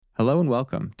Hello and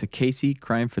welcome to Casey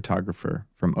Crime Photographer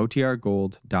from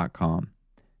OTRGold.com.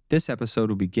 This episode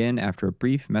will begin after a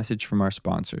brief message from our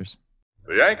sponsors.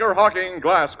 The Anchor Hocking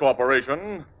Glass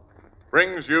Corporation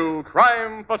brings you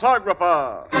Crime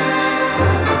Photographer.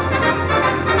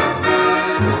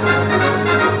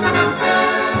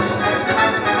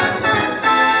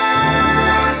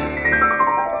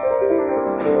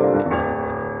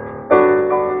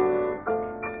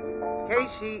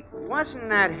 Casey, wasn't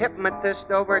that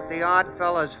hypnotist over at the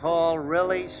Oddfellows Hall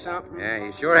really something? Yeah,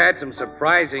 he sure had some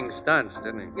surprising stunts,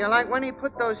 didn't he? Yeah, like when he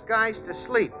put those guys to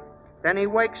sleep. Then he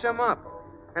wakes them up.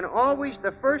 And always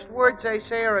the first words they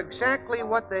say are exactly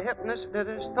what the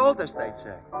hypnotist told us they'd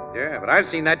say. Yeah, but I've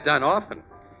seen that done often.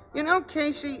 You know,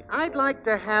 Casey, I'd like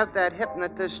to have that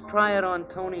hypnotist try it on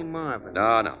Tony Marvin.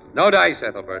 No dice,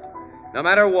 Ethelbert. No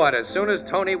matter what, as soon as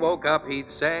Tony woke up, he'd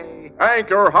say...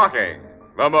 Anchor Hocking,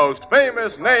 the most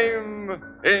famous name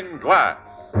in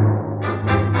glass.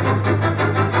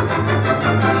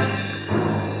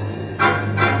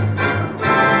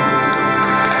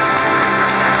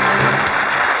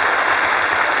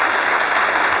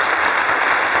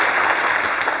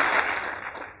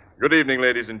 Good evening,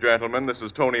 ladies and gentlemen. This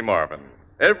is Tony Marvin.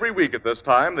 Every week at this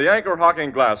time, the Anchor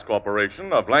Hocking Glass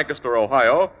Corporation of Lancaster,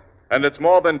 Ohio, and its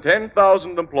more than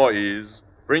 10,000 employees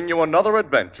bring you another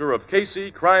adventure of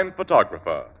Casey Crime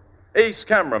Photographer, ace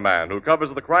cameraman who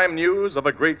covers the crime news of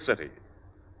a great city.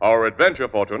 Our adventure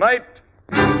for tonight,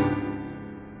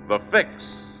 The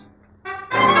Fix.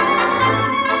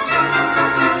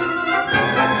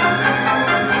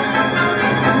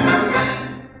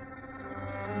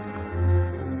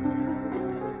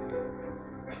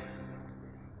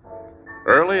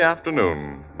 Early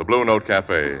afternoon, the Blue Note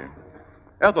Cafe.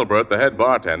 Ethelbert, the head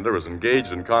bartender, is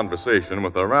engaged in conversation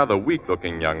with a rather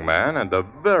weak-looking young man and a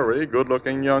very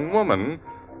good-looking young woman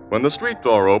when the street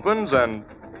door opens and...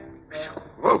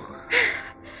 Whoa.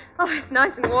 Oh, it's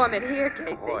nice and warm in here,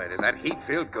 Casey. Boy, does that heat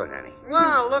feel good, Annie.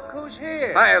 Wow, look who's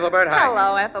here. Hi, Ethelbert. Hi.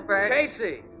 Hello, Ethelbert.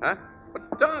 Casey. Huh?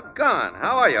 But doggone.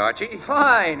 How are you, Archie?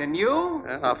 Fine, and you?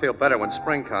 Well, I'll feel better when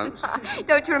spring comes.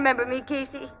 Don't you remember me,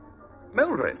 Casey?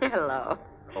 Mildred. Hello.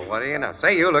 Well, what do you know?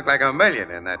 Say, you look like a million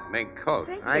in that mink coat.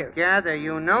 Thank I you. gather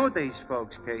you know these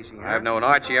folks, Casey, huh? I've known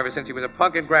Archie ever since he was a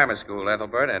punk in grammar school,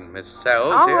 Ethelbert, and Miss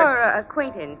Sells here. Our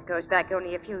acquaintance goes back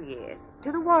only a few years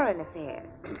to the Warren affair.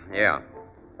 Yeah.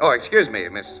 Oh, excuse me,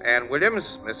 Miss Ann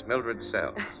Williams, Miss Mildred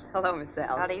Sells, Hello, Miss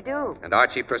Sells. How do you do? and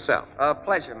Archie Purcell.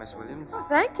 Pleasure, Miss Williams. Oh,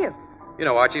 thank you. You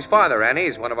know Archie's father, Annie.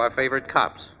 He's one of our favorite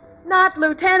cops. Not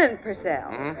Lieutenant Purcell.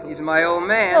 He's my old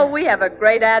man. Well, we have a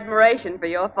great admiration for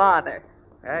your father.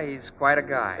 Yeah, he's quite a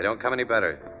guy. They don't come any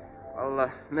better.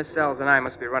 Well, Miss Sells and I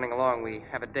must be running along. We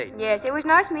have a date. Yes, it was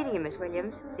nice meeting you, Miss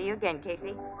Williams. See you again, Casey.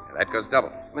 Yeah, that goes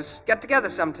double. Must get together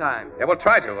sometime. Yeah, we'll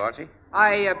try to, Archie.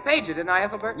 I paid you, didn't I,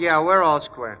 Ethelbert? Yeah, we're all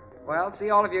square. Well, see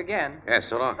all of you again. Yeah,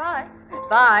 so long. Bye.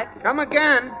 Bye. Come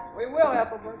again. We will,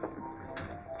 Ethelbert.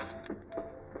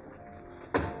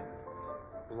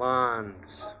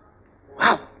 Blondes.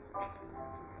 Wow.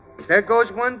 There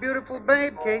goes one beautiful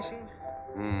babe, Casey.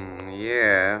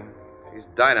 Yeah. She's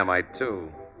dynamite,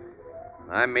 too.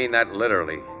 I mean that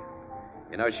literally.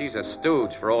 You know, she's a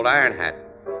stooge for old Iron Hat.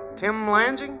 Tim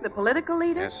Lansing? The political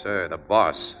leader? Yes, sir, the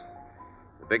boss.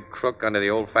 The big crook under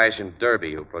the old-fashioned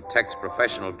derby who protects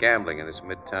professional gambling in this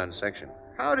midtown section.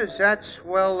 How does that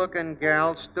swell-looking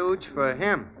gal stooge for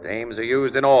him? Dames are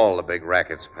used in all the big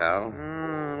rackets, pal.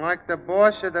 Like the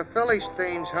boss of the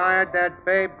Philistines hired that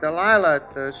babe Delilah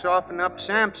to soften up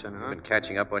Samson, huh? Been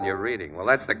catching up on your reading. Well,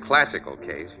 that's the classical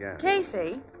case, yeah.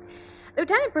 Casey,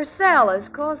 Lieutenant Purcell has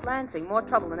caused Lansing more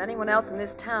trouble than anyone else in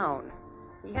this town.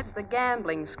 He heads the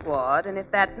gambling squad, and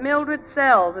if that Mildred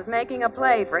Sells is making a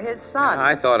play for his son...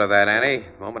 I thought of that, Annie,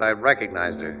 the moment I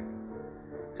recognized her.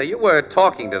 So you were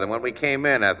talking to them when we came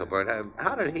in, Ethelbert.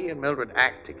 How did he and Mildred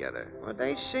act together? Well,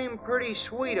 they seem pretty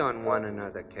sweet on one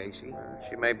another, Casey.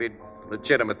 She may be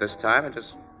legitimate this time and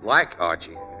just like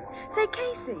Archie. Say,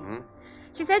 Casey,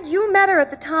 she said you met her at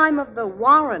the time of the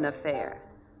Warren affair.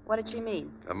 What did she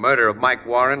mean? The murder of Mike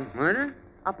Warren. Murder?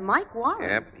 Of Mike Warren?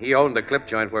 Yep, he owned the clip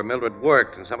joint where Mildred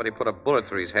worked, and somebody put a bullet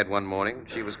through his head one morning.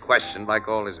 She was questioned like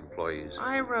all his employees.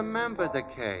 I remember the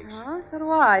case. Oh, so do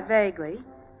I, vaguely.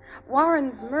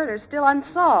 Warren's murder's still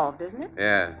unsolved, isn't it?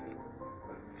 Yeah.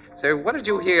 So what did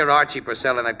you hear Archie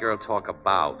Purcell and that girl talk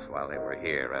about while they were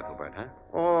here, Ethelbert, huh?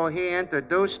 Oh, he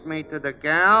introduced me to the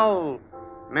gal.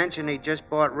 Mentioned he just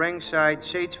bought ringside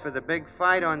seats for the big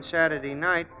fight on Saturday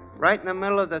night, right in the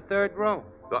middle of the third row.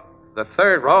 The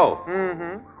third row?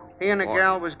 Mm-hmm. He and the Boy.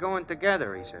 gal was going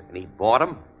together, he said. And he bought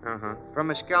them? Uh-huh.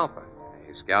 From a scalper.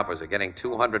 These scalpers are getting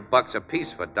 $200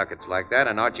 apiece for ducats like that,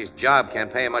 and Archie's job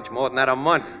can't pay him much more than that a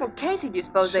month. Well, Casey, do you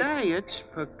suppose they... Say, it's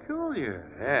peculiar.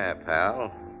 Yeah,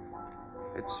 pal.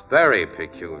 It's very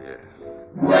peculiar.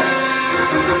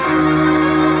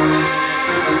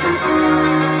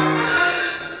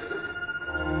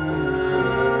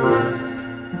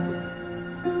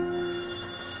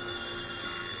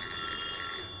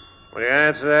 Will you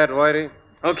answer that, Whitey?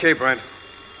 Okay, Brent.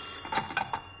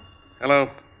 Hello.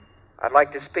 I'd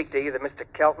like to speak to either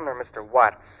Mr. Kelton or Mr.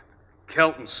 Watts.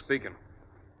 Kelton speaking.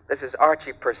 This is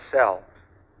Archie Purcell.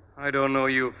 I don't know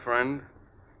you, friend.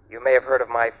 You may have heard of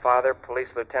my father,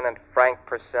 Police Lieutenant Frank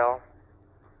Purcell.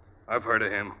 I've heard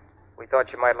of him. We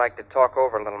thought you might like to talk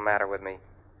over a little matter with me.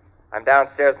 I'm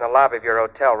downstairs in the lobby of your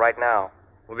hotel right now.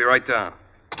 We'll be right down.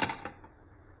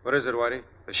 What is it, Whitey?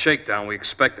 The shakedown we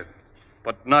expected,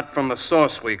 but not from the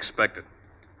source we expected.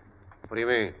 What do you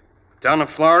mean? Down in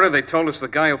Florida, they told us the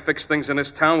guy who fixed things in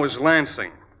this town was Lansing.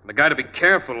 And the guy to be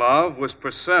careful of was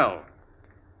Purcell.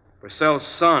 Purcell's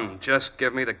son just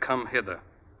gave me the come hither.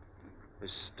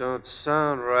 This don't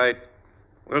sound right.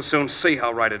 We'll soon see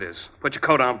how right it is. Put your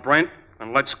coat on, Brent,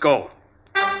 and let's go.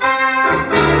 I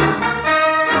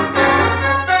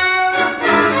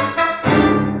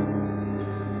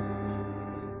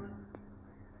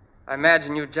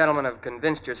imagine you gentlemen have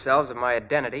convinced yourselves of my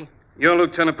identity. You're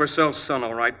Lieutenant Purcell's son,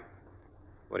 all right?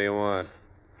 What do you want?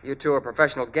 You two are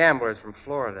professional gamblers from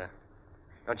Florida.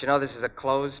 Don't you know this is a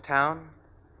closed town?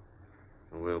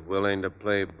 We're willing to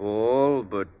play ball,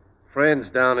 but friends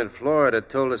down in Florida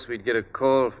told us we'd get a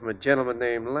call from a gentleman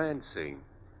named Lansing.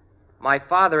 My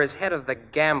father is head of the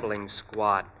gambling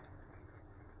squad.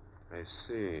 I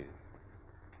see.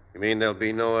 You mean there'll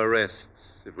be no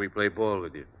arrests if we play ball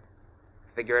with you?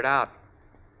 Figure it out.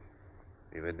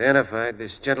 You've identified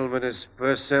this gentleman as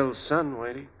Purcell's son,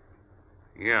 Whitey.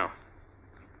 Yeah.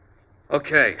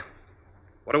 Okay.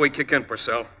 What do we kick in,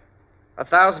 Purcell?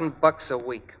 $1,000 a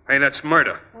week. Hey, that's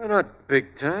murder. We're not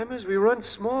big timers. We run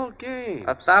small games.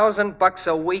 $1,000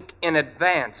 a week in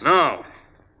advance. No.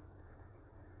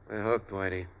 We're hooked,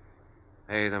 Whitey.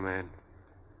 Pay the man.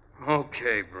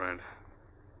 Okay, Brent.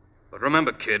 But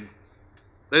remember, kid,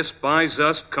 this buys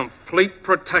us complete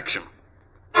protection.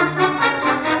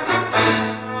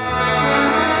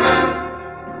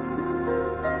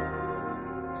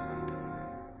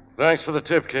 Thanks for the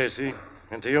tip, Casey.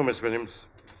 And to you, Miss Williams.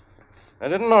 I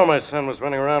didn't know my son was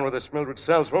running around with this Mildred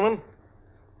saleswoman. I'm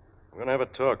going to have a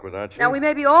talk with Archie. Now, we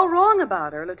may be all wrong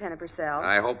about her, Lieutenant Purcell.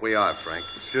 I hope we are, Frank.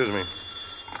 Excuse me.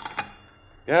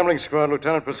 Gambling squad,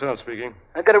 Lieutenant Purcell speaking.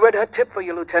 I got a red-hot tip for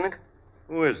you, Lieutenant.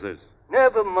 Who is this?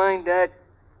 Never mind that.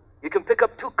 You can pick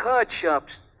up 2 card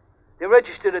shops. They're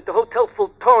registered at the Hotel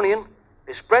Fultonian.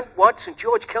 There's Brent Watts and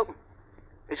George Kelton.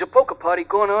 There's a poker party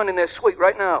going on in their suite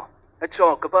right now. That's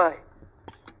all. Goodbye.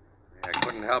 I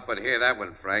couldn't help but hear that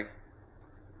one, Frank.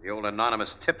 The old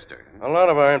anonymous tipster. A lot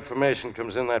of our information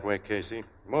comes in that way, Casey.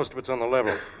 Most of it's on the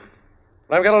level.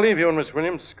 But I've got to leave you and Miss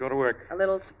Williams. Go to work. A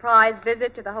little surprise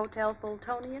visit to the Hotel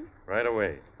Fultonian? Right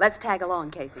away. Let's tag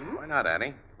along, Casey. Why not,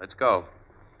 Annie? Let's go.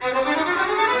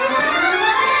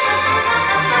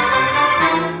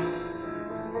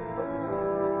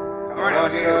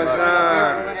 What goes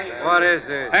on? What is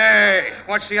this? Hey,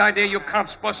 what's the idea you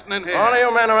cops busting in here? All of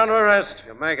you men are under arrest.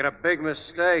 You're making a big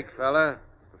mistake, fella.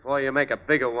 Before you make a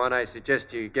bigger one, I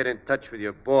suggest you get in touch with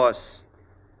your boss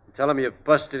and tell him you've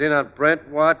busted in on Brent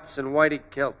Watts and Whitey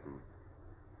Kelton.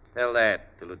 Tell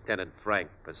that to Lieutenant Frank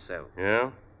Purcell.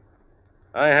 Yeah?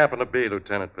 I happen to be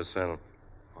Lieutenant Purcell.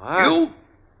 What? You?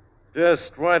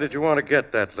 Just why did you want to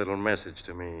get that little message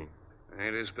to me?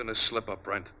 Hey, there's been a slip-up,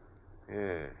 Brent.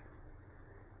 Yeah.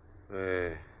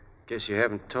 Guess you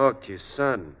haven't talked to your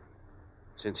son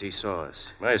since he saw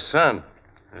us. My son.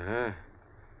 Uh-huh.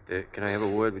 Can I have a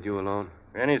word with you alone?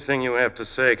 Anything you have to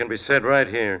say can be said right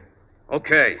here.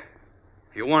 Okay,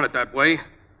 if you want it that way.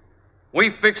 We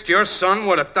fixed your son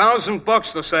with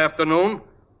 $1,000 this afternoon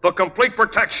for complete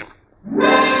protection.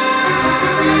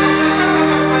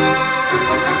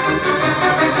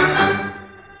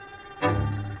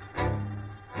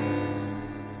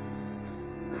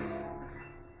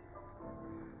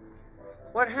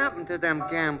 What happened to them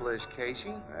gamblers,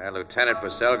 Casey? Lieutenant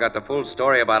Purcell got the full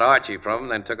story about Archie from him,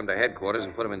 then took him to headquarters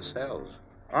and put him in cells.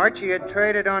 Archie had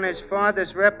traded on his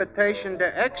father's reputation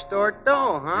to extort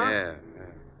dough, huh?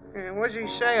 Yeah. What does he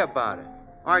say about it?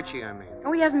 Archie, I mean.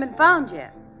 Oh, he hasn't been found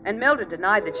yet. And Mildred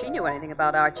denied that she knew anything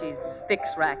about Archie's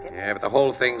fix racket. Yeah, but the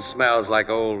whole thing smells like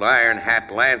old Iron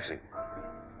Hat Lansing.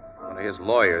 One of his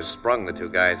lawyers sprung the 2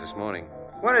 guys this morning.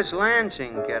 What does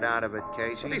Lansing get out of it,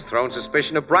 Casey? He's thrown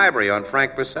suspicion of bribery on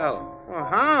Frank Purcell. Well,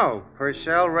 how?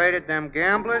 Purcell raided them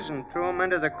gamblers and threw them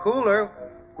into the cooler,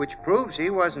 which proves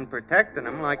he wasn't protecting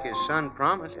them like his son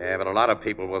promised. Yeah, but a lot of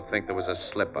people will think there was a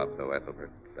slip-up, though, Ethelbert.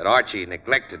 That Archie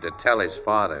neglected to tell his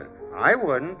father. I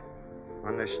wouldn't,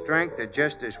 on the strength of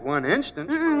just this one instance.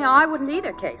 No, I wouldn't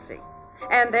either, Casey.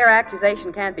 And their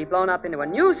accusation can't be blown up into a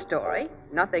news story.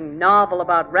 Nothing novel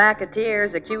about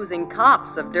racketeers accusing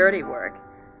cops of dirty work.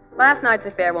 Last night's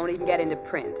affair won't even get into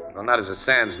print. Well, not as it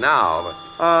stands now,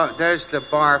 but... There's the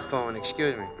bar phone.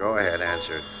 Excuse me. Go ahead,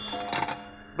 answer it.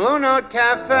 Blue Note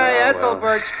Cafe, Oh,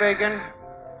 Ethelbert speaking.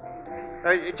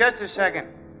 Just a second.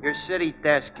 Your city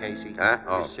desk, Casey. Huh?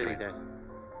 Your Oh, city great. desk.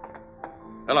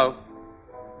 Hello.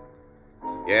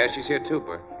 Yeah, she's here too,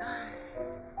 Bert.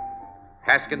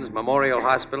 Haskins Memorial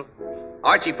Hospital.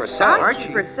 Archie Purcell.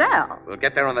 Archie Purcell? We'll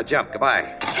get there on the jump.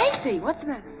 Goodbye. Casey, what's the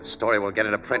matter? The story will get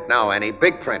into print now, Annie.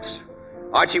 Big prints.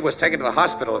 Archie was taken to the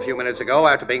hospital a few minutes ago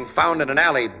after being found in an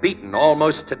alley, beaten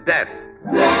almost to death.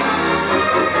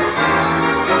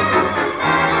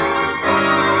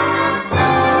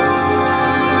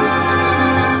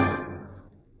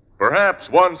 Perhaps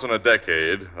once in a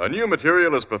decade, a new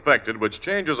material is perfected which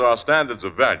changes our standards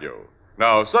of value.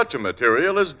 Now, such a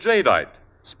material is jadeite,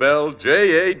 spelled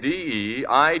Jadeite,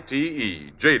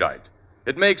 jadeite.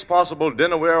 It makes possible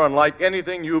dinnerware unlike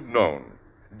anything you've known.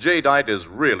 Jadeite is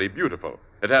really beautiful.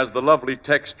 It has the lovely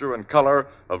texture and color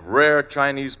of rare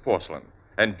Chinese porcelain.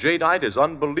 And jadeite is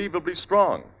unbelievably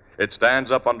strong. It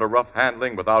stands up under rough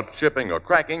handling without chipping or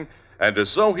cracking and is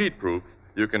so heat-proof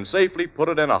you can safely put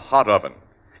it in a hot oven.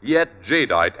 Yet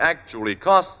jadeite actually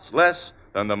costs less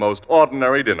than the most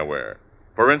ordinary dinnerware.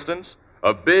 For instance,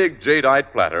 a big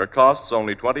jadeite platter costs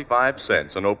only 25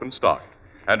 cents in open stock,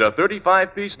 and a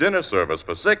 35-piece dinner service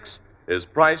for $6 is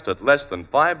priced at less than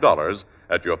 $5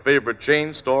 at your favorite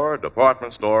chain store,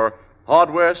 department store,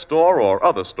 hardware store, or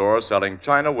other store selling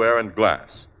chinaware and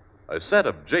glass. A set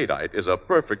of jadeite is a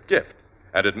perfect gift,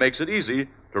 and it makes it easy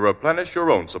to replenish your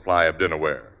own supply of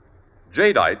dinnerware.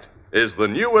 Jadeite is the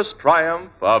newest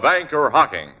triumph of anchor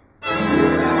hocking.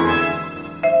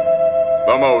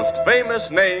 The most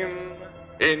famous name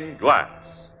in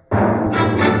glass.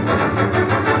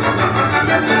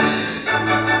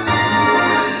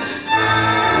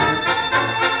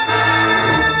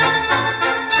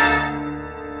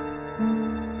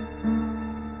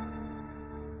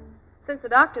 Since the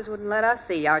doctors wouldn't let us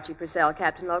see Archie Purcell,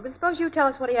 Captain Logan, suppose you tell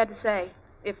us what he had to say,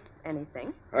 if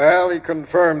anything. Well, he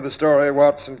confirmed the story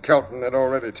Watson Kelton had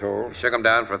already told. Shook him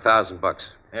down for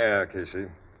 $1,000. Yeah, Casey.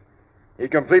 He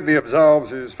completely absolves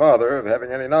his father of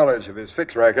having any knowledge of his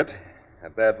fix racket.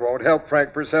 And that won't help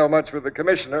Frank Purcell much with the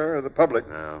commissioner or the public.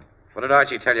 No. What did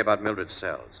Archie tell you about Mildred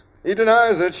Sells? He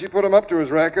denies that she put him up to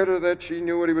his racket or that she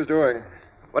knew what he was doing.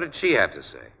 What did she have to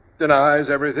say? Denies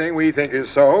everything we think is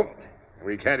so.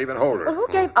 We can't even hold her. Well, who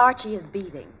gave Archie his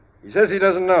beating? He says he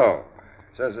doesn't know.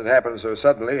 Says it happened so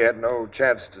suddenly he had no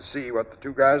chance to see what the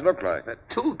two guys looked like.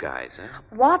 Two guys, huh?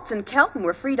 Watts and Kelton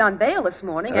were freed on bail this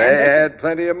morning, They had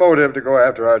plenty of motive to go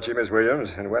after Archie, Miss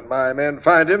Williams. And when my men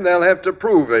find him, they'll have to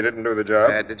prove they didn't do the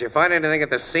job. Did you find anything at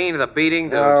the scene of the beating?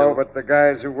 No, but the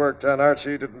guys who worked on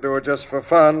Archie didn't do it just for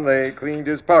fun. They cleaned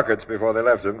his pockets before they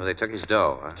left him. Well, they took his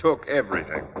dough, huh? Took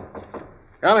everything.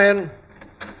 Come in.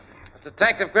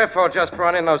 Detective Griffo just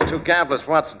brought in those two gamblers,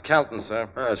 Watson Kelton, sir.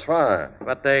 That's fine.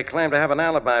 But they claim to have an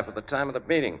alibi for the time of the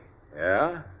beating.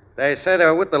 Yeah? They say they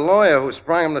were with the lawyer who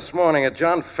sprung him this morning at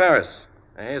John Ferris.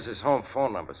 And here's his home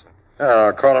phone number, sir.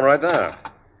 I'll call him right now.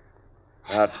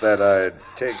 Not that I'd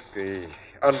take the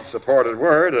unsupported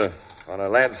word on a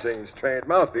Lansing's trained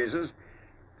mouthpieces.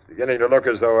 It's beginning to look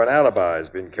as though an alibi's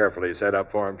been carefully set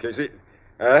up for him, Casey.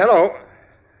 Hello.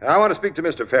 I want to speak to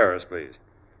Mr. Ferris, please.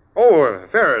 Oh,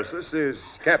 Ferris, this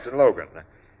is Captain Logan.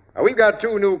 We've got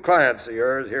two new clients of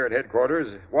yours here at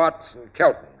headquarters, Watts and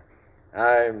Kelton.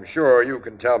 I'm sure you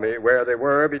can tell me where they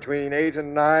were between 8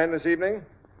 and 9 this evening.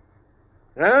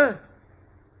 Huh?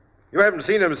 You haven't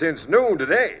seen them since noon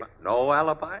today. No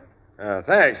alibi?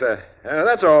 Thanks.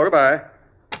 That's all. Goodbye.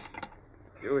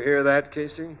 You hear that,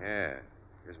 Casey? Yeah.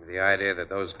 Gives me the idea that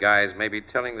those guys may be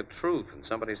telling the truth and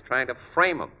somebody's trying to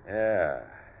frame them. Yeah.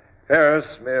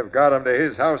 Ferris may have got him to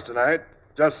his house tonight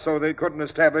just so they couldn't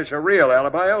establish a real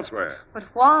alibi elsewhere. But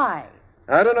why?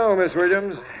 I don't know, Miss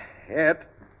Williams. Yet.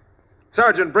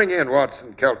 Sergeant, bring in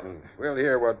Watson Kelton. We'll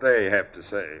hear what they have to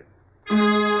say.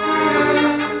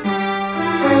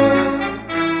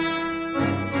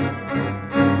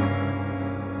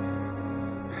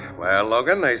 Well,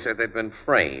 Logan, they said they'd been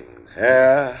framed.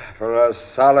 Yeah, for a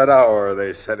solid hour,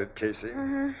 they said it, Casey.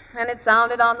 Mm-hmm. And it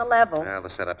sounded on the level. Well, the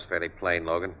setup's fairly plain,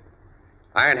 Logan.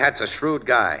 Iron Hat's a shrewd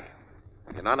guy.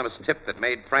 The anonymous tip that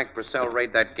made Frank Purcell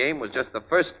raid that game was just the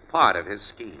first part of his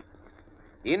scheme.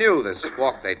 He knew the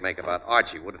squawk they'd make about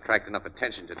Archie would attract enough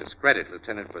attention to discredit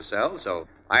Lieutenant Purcell, so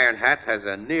Iron Hat has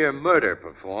a near murder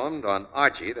performed on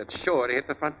Archie that's sure to hit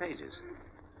the front pages.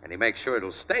 And he makes sure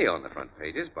it'll stay on the front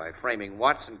pages by framing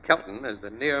Watts and Kelton as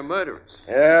the near murderers.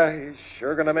 Yeah, he's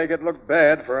sure going to make it look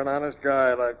bad for an honest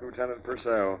guy like Lieutenant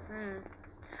Purcell.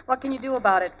 What can you do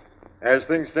about it? As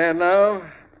things stand now,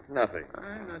 nothing.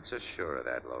 I'm not so sure of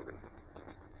that, Logan.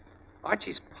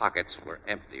 Archie's pockets were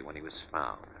empty when he was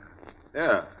found.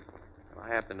 Yeah. I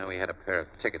happen to know he had a pair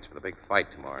of tickets for the big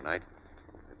fight tomorrow night.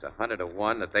 It's 100 to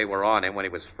 1 that they were on him when he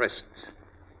was frisked.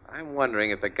 I'm wondering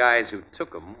if the guys who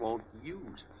took them won't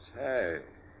use us. Hey,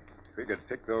 if we could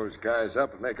pick those guys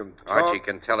up and make them talk. Archie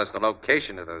can tell us the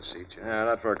location of those seats. Yeah,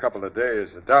 not for a couple of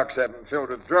days. The docks have them filled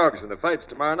with drugs, and the fight's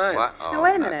tomorrow night. What? Oh, Now,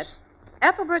 wait a nuts. minute.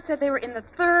 Ethelbert said they were in the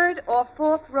 3rd or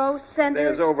 4th row center.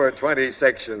 There's over 20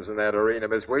 sections in that arena,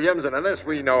 Miss Williams, and unless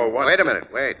we know what's... Wait a minute,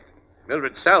 wait.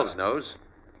 Mildred Sells knows.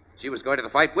 She was going to the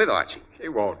fight with Archie. She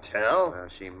won't tell. Well,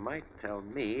 she might tell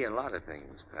me a lot of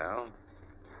things, pal.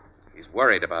 She's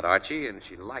worried about Archie, and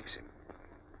she likes him.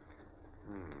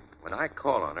 When I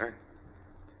call on her,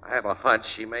 I have a hunch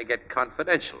she may get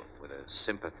confidential with a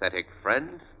sympathetic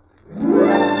friend.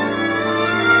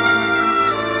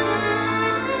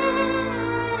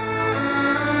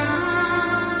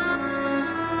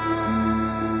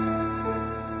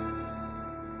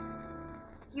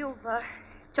 You've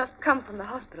just come from the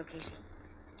hospital, Casey.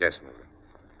 Yes, Mildred.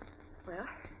 Well,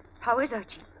 how is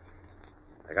Archie?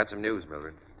 I got some news,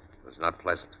 Mildred. It was not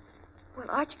pleasant. Well,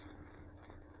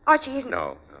 Archie isn't...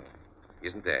 No. He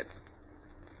isn't dead.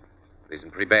 But he's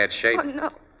in pretty bad shape. Oh, no.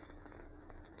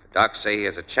 The docs say he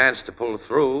has a chance to pull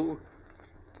through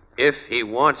if he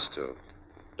wants to.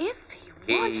 If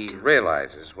he wants He to.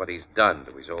 realizes what he's done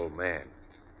to his old man.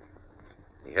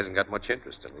 He hasn't got much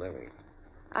interest in living.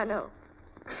 I know.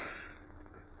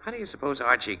 How do you suppose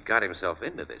Archie got himself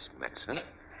into this mess, huh?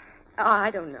 I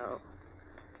don't know.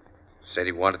 Said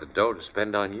he wanted the dough to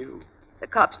spend on you. The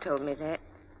cops told me that.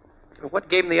 What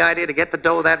gave him the idea to get the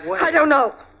dough that way? I don't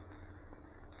know.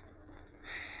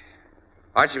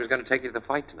 Archie was going to take you to the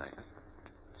fight tonight, huh?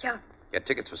 Yeah, Get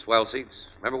tickets for swell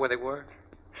seats. Remember where they were?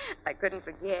 I couldn't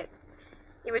forget.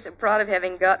 He was so proud of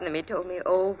having gotten them, he told me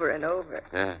over and over.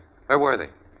 Yeah. Where were they?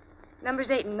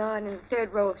 Numbers 8 and 9 in the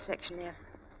 3rd row of Section F.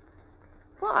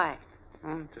 Why?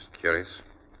 Just curious.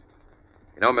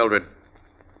 You know, Mildred,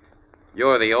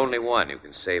 you're the only one who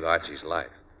can save Archie's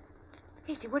life.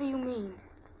 Casey, what do you mean?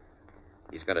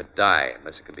 He's going to die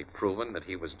unless it can be proven that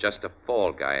he was just a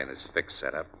fall guy in his fix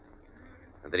setup.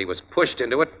 And that he was pushed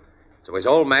into it so his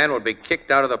old man would be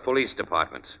kicked out of the police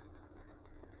department.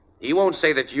 He won't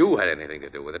say that you had anything to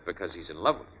do with it because he's in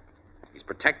love with you. He's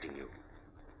protecting you.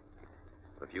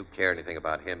 But if you care anything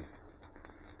about him,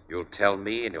 you'll tell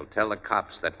me and you'll tell the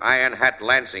cops that Iron Hat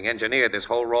Lansing engineered this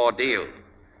whole raw deal.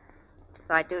 If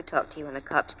I do talk to you and the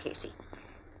cops, Casey,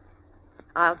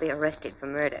 I'll be arrested for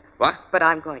murder. What? But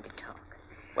I'm going to talk.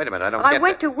 Wait a minute, I don't I get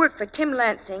went that. to work for Tim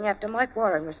Lansing after Mike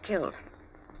Warren was killed.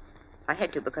 I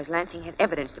had to because Lansing had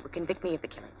evidence that would convict me of the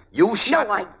killing. You shot...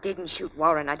 No, I didn't shoot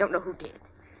Warren. I don't know who did.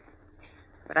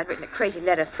 But I'd written a crazy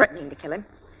letter threatening to kill him.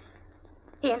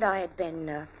 He and I had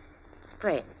been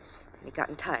friends, and he'd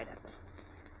gotten tired of it.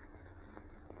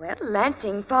 Well,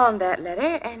 Lansing found that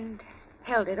letter and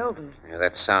held it over me. Yeah,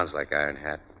 that sounds like Iron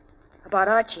Hat. About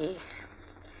Archie,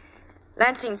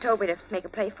 Lansing told me to make a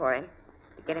play for him,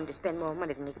 to get him to spend more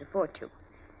money than he could afford to.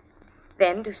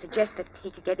 Then to suggest that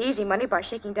he could get easy money by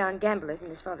shaking down gamblers in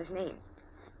his father's name.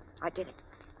 I did it.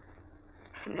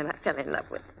 And then I fell in love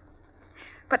with him.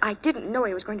 But I didn't know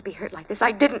he was going to be hurt like this.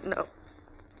 I didn't know.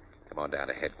 Come on down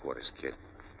to headquarters, kid.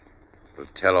 We'll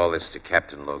tell all this to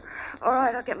Captain Logan. All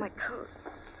right, I'll get my coat.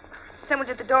 Someone's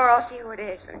at the door. I'll see who it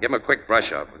is. And give him a quick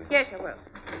brush up. Yes, I will.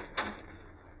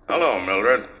 Hello,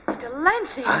 Mildred. Mr.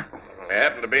 Lansing. I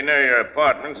happened to be near your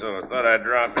apartment, so I thought I'd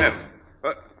drop in.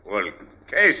 Well,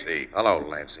 Casey. Hello,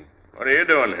 Lansing. What are you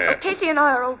doing here? Casey and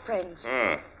I are old friends.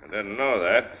 Oh, I didn't know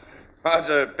that. How's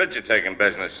the picture-taking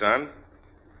business, son?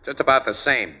 Just about the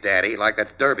same, Daddy, like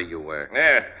that derby you wear.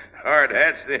 Yeah, hard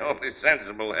hat's the only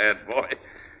sensible hat, boy.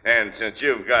 And since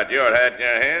you've got your hat in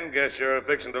your hand, guess you're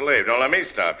fixing to leave. Don't let me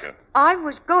stop you. I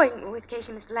was going with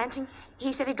Casey, Mr. Lansing.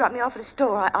 He said he'd drop me off at a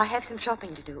store. I have some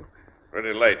shopping to do.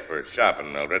 Pretty late for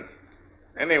shopping, Mildred.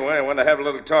 Anyway, I want to have a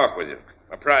little talk with you.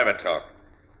 A private talk.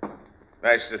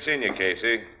 Nice to have seen you,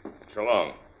 Casey. So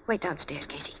long. Wait downstairs,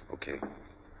 Casey. Okay.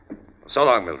 So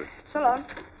long, Mildred. So long.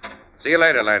 See you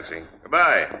later, Lansing.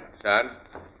 Goodbye, son.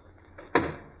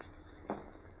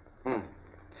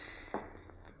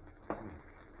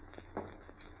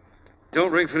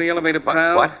 Don't ring for the elevator,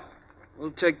 pal. What?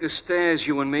 We'll take the stairs,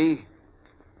 you and me.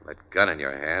 That gun in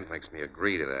your hand makes me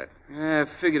agree to that. Yeah, I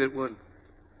figured it would.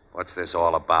 What's this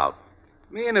all about?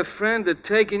 Me and a friend are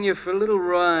taking you for a little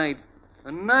ride.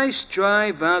 A nice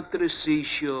drive out to the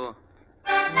seashore.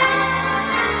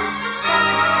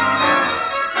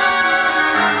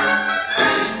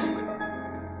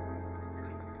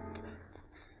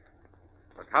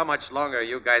 Look, how much longer are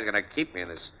you guys going to keep me in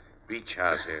this beach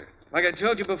house here? Like I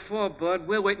told you before, Bud,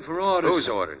 we're waiting for orders. Whose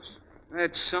orders?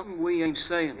 That's something we ain't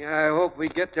saying. Yeah, I hope we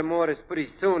get them orders pretty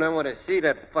soon. I want to see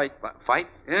that fight. What, fight?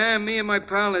 Yeah, me and my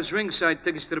pal has ringside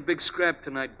tickets to the big scrap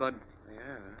tonight, Bud. Yeah.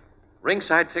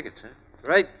 Ringside tickets, huh?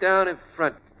 Right down in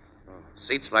front.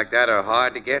 Seats like that are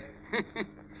hard to get?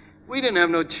 We didn't have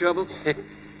no trouble. It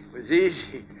was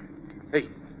easy. Hey,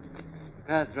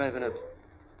 pal's driving up.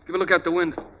 Give a look out the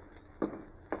window.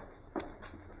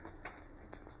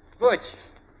 Butch,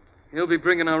 He'll be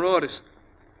bringing our orders.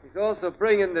 he's also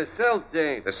bringing the cell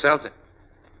Jane. The Celtic.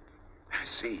 I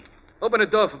see. Open the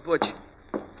door for Butch.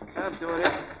 I'm doing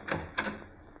it.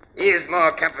 Here's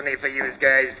more company for you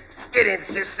guys. Get in,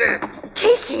 sister.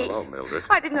 Casey! Hello, Mildred.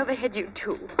 I didn't know they had you,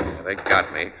 too. Yeah, they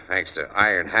got me, thanks to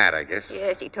Iron Hat, I guess.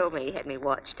 Yes, he told me he had me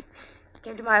watched.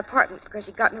 Came to my apartment because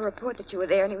he'd gotten a report that you were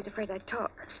there and he was afraid I'd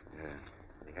talk.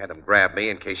 He had them grab me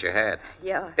in case you had.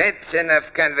 Yeah. That's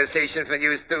enough conversation for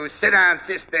you two. Sit down,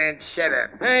 sister, and shut up.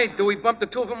 Hey, do we bump the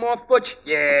two of them off, Butch?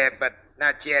 Yeah, but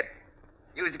not yet.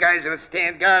 You guys will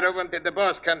stand guard over him till the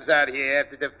boss comes out here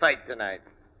after the fight tonight.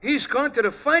 He's going to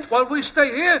the fight while we stay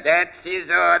here? That's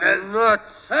his orders.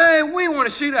 Hey, we want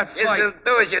to see that fight. This'll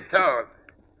do as you're told.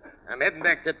 I'm heading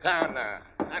back to town now.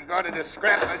 I'm going to the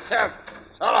scrap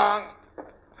myself. So long.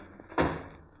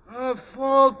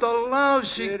 Fault the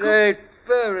lousy. It ain't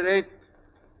fair, it ain't.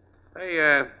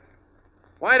 Hey,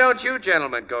 why don't you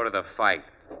gentlemen go to the fight?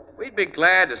 We'd be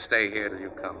glad to stay here till you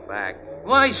come back.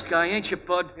 Wise guy, ain't you,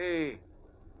 Bud? Hey,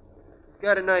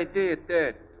 got an idea at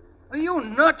that. Are you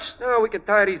nuts? No, we can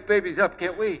tie these babies up,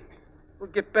 can't we? We'll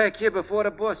get back here before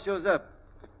the boss shows up.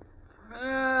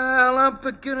 Well, I'm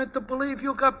beginning to believe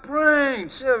you got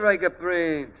brains. Sure, I got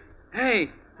brains. Hey,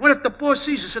 what if the boss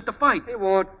sees us at the fight? He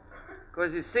won't,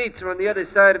 because his seats are on the other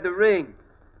side of the ring.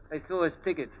 I saw his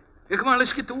tickets. Here, come on,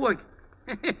 let's get to work.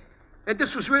 And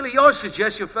this was really your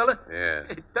suggestion, fella. Yeah.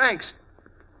 Thanks.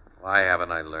 Why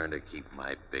haven't I learned to keep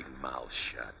my big mouth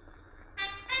shut?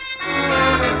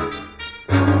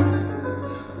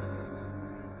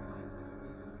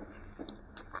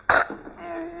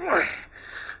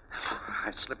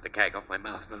 I slipped the gag off my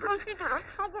mouth, Mildred.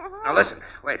 Now listen,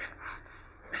 wait.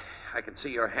 I can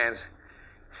see your hands.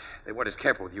 They weren't as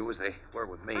careful with you as they were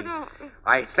with me.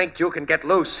 I think you can get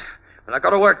loose. Now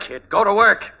go to work, kid. Go to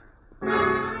work.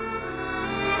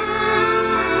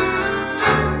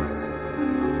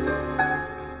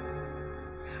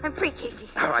 I'm free, Casey.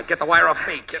 All right, get the wire off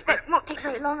me. Get That won't take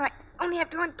very long. I only have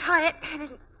to untie it. It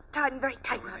isn't tied in very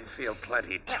tight I knots. feel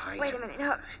plenty tight. Wait a minute.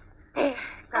 Now, there.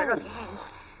 Got it off your hands.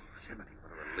 What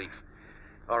a relief.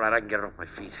 All right, I can get it off my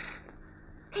feet.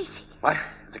 Casey. What?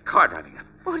 There's a car driving up.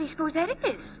 What do you suppose that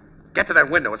is? Get to that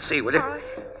window and see, will you? All right.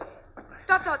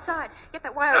 Stopped outside. Get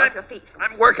that wire off your feet.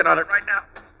 I'm working on it right now.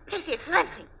 Casey, it's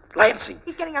Lansing. Lansing.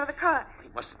 He's getting out of the car. He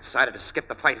must have decided to skip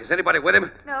the fight. Is anybody with him?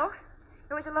 No,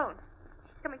 he was alone.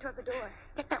 He's coming toward the door.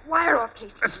 Get that wire off,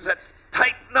 Casey. This is a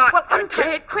tight knot. Well,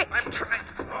 untie it quick. I'm trying.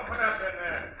 Open up in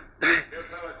there. You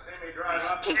fellas see me drive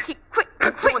up? Casey, quick.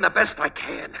 I'm doing the best I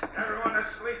can. Everyone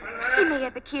asleep in He there? may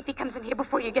have the key if he comes in here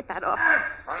before you get that off.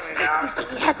 Find out. You see,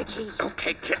 he has a key.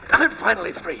 Okay, kid. I'm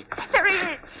finally free. There he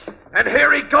is. And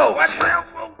here he goes. What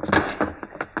the?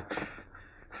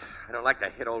 I don't like to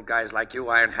hit old guys like you,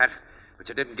 Iron Hat, but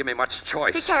you didn't give me much He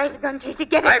choice. carries a gun, Casey.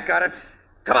 Get it. I've got it.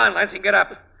 Come on, Lansing, get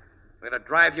up. We're going to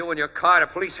drive you and your car to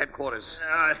police headquarters.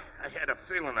 I had a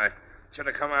feeling I should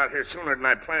have come out here sooner than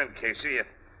I planned, Casey. It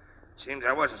seems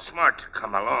I wasn't smart to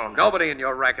come alone. Nobody in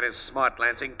your racket is smart,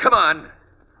 Lansing. Come on.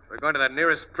 We're going to the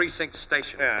nearest precinct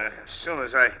station. Yeah, as soon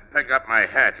as I pick up my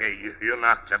hat, you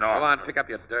knocked it off. Come on, pick up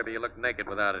your derby. You look naked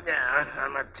without it. Yeah,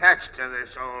 I'm attached to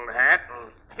this old hat,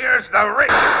 and here's the ring.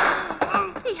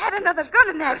 He had another gun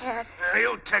in that hat.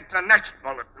 You take the next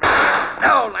bullet.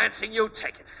 No, Lansing, you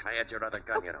take it. I had your other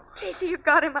gun, you know. Casey, you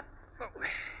got him.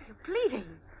 You're bleeding.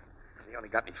 He only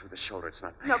got me through the shoulder. It's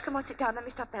not bad. No, come on, sit down. Let me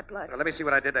stop that blood. Well, let me see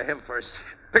what I did to him first.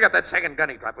 Pick up that second gun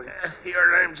he dropped, will you?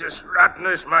 Your name's as rotten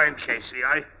as mine, Casey.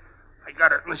 I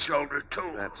got it in the shoulder,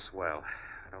 too. That's swell.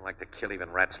 I don't like to kill even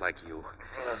rats like you.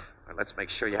 Well, let's make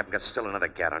sure you haven't got still another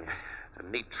gat on you. It's a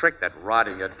neat trick, that rod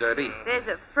in your derby. There's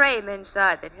a frame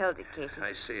inside that held it, Casey.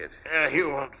 I see it. Yeah, you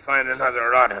won't find another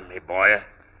rod on me, boy.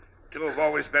 Two have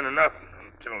always been enough.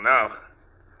 till now.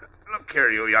 Look here,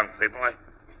 you young people.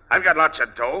 I've got lots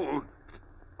of dough.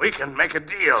 We can make a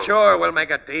deal. Sure, we'll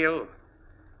make a deal.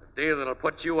 A deal that'll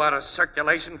put you out of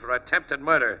circulation for attempted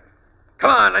murder.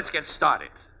 Come on, let's get started.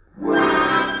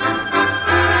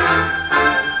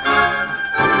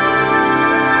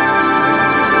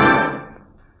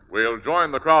 We'll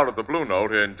join the crowd at the Blue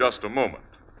Note in just a moment.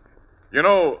 You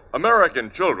know, American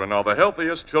children are the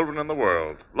healthiest children in the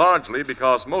world, largely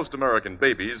because most American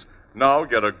babies now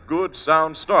get a good,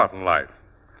 sound start in life.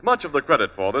 Much of the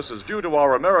credit for this is due to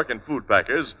our American food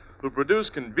packers who produce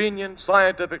convenient,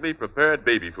 scientifically prepared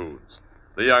baby foods.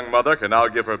 The young mother can now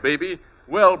give her baby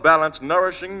well-balanced,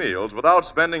 nourishing meals without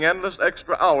spending endless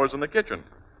extra hours in the kitchen.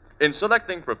 In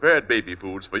selecting prepared baby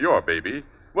foods for your baby,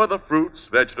 whether fruits,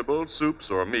 vegetables, soups,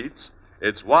 or meats,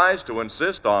 it's wise to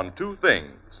insist on two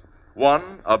things.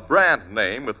 One, a brand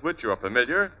name with which you're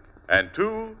familiar, and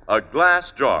two, a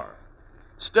glass jar.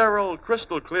 Sterile,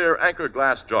 crystal-clear Anchor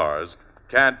glass jars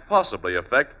can't possibly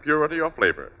affect purity or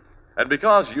flavor. And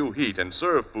because you heat and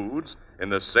serve foods in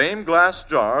the same glass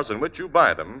jars in which you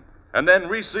buy them, and then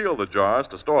reseal the jars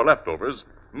to store leftovers,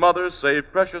 mothers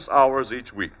save precious hours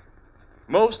each week.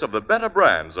 Most of the better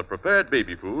brands of prepared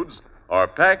baby foods are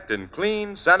packed in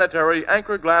clean, sanitary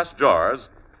Anchor glass jars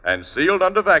and sealed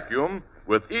under vacuum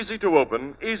with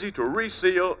easy-to-open,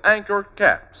 easy-to-reseal Anchor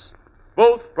caps.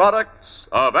 Both products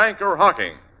of Anchor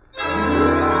Hocking.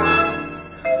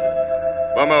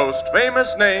 The most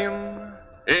famous name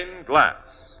in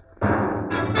glass.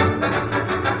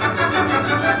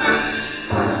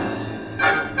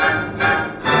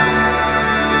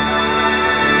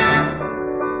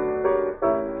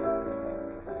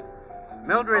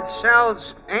 Mildred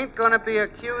Sells ain't gonna be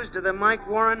accused of the Mike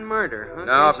Warren murder, huh?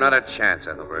 No, Casey? not a chance,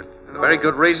 Ethelbert. A very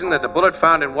good reason that the bullet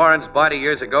found in Warren's body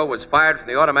years ago was fired from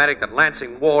the automatic that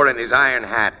Lansing wore in his iron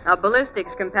hat. A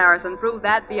ballistics comparison proved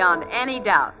that beyond any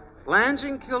doubt.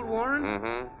 Lansing killed Warren?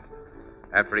 Mm-hmm.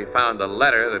 After he found a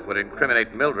letter that would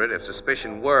incriminate Mildred if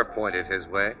suspicion were pointed his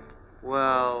way.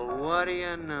 Well, what do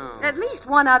you know? At least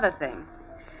one other thing.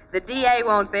 The DA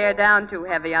won't bear down too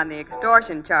heavy on the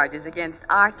extortion charges against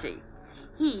Archie.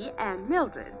 He and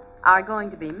Mildred are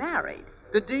going to be married.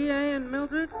 The DA and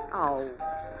Mildred? Oh.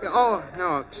 Oh,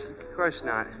 no, of course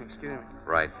not. Excuse me.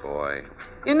 Right, boy.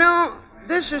 You know,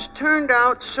 this has turned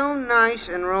out so nice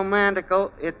and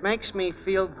romantical, it makes me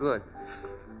feel good.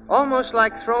 Almost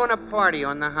like throwing a party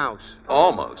on the house.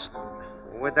 Almost.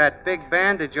 With that big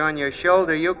bandage on your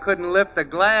shoulder, you couldn't lift the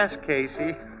glass,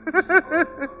 Casey.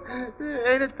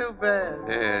 Ain't it too bad?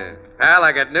 Yeah. Pal,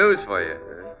 I got news for you.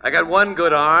 I got one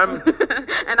good arm.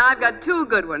 And I've got two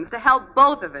good ones to help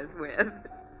both of us with.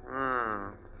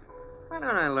 Why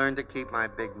don't I learn to keep my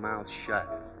big mouth shut?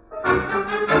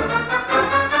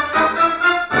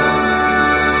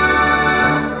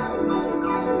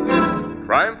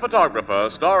 Crime Photographer,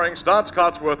 starring Stotts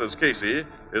Cotsworth as Casey,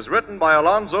 is written by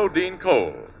Alonzo Dean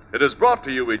Cole. It is brought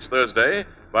to you each Thursday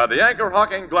by the Anchor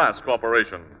Hocking Glass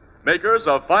Corporation, makers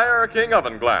of Fire King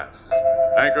Oven Glass,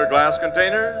 Anchor Glass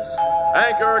Containers,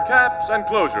 Anchor Caps and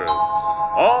Closures,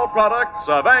 all products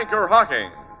of Anchor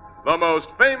Hocking, the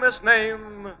most famous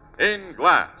name in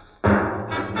glass.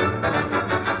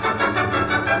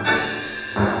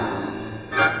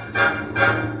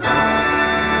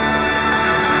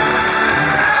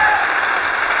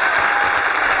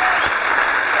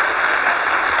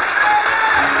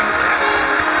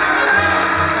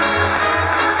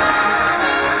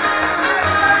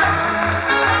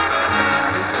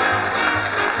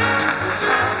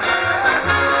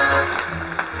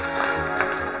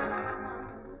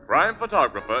 Crime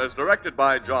Photographer is directed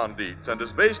by John Dietz and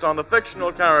is based on the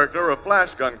fictional character of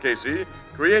Flash Gun Casey,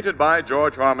 created by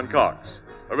George Harmon Cox.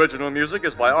 Original music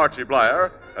is by Archie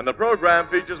Blyer, and the program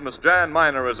features Miss Jan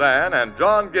Miner as Anne and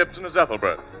John Gibson as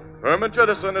Ethelbert. Herman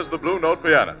Chittison is the Blue Note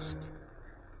pianist.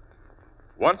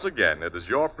 Once again, it is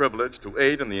your privilege to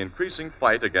aid in the increasing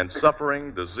fight against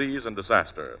suffering, disease, and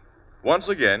disaster. Once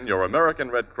again, your American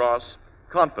Red Cross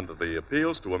confidently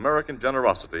appeals to American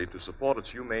generosity to support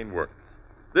its humane work.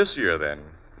 This year, then,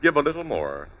 give a little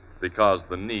more, because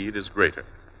the need is greater.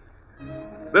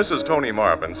 This is Tony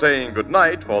Marvin saying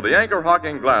goodnight for the Anchor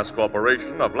Hocking Glass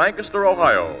Corporation of Lancaster,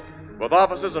 Ohio, with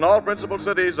offices in all principal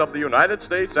cities of the United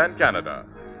States and Canada.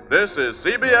 This is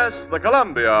CBS, the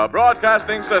Columbia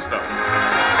Broadcasting System.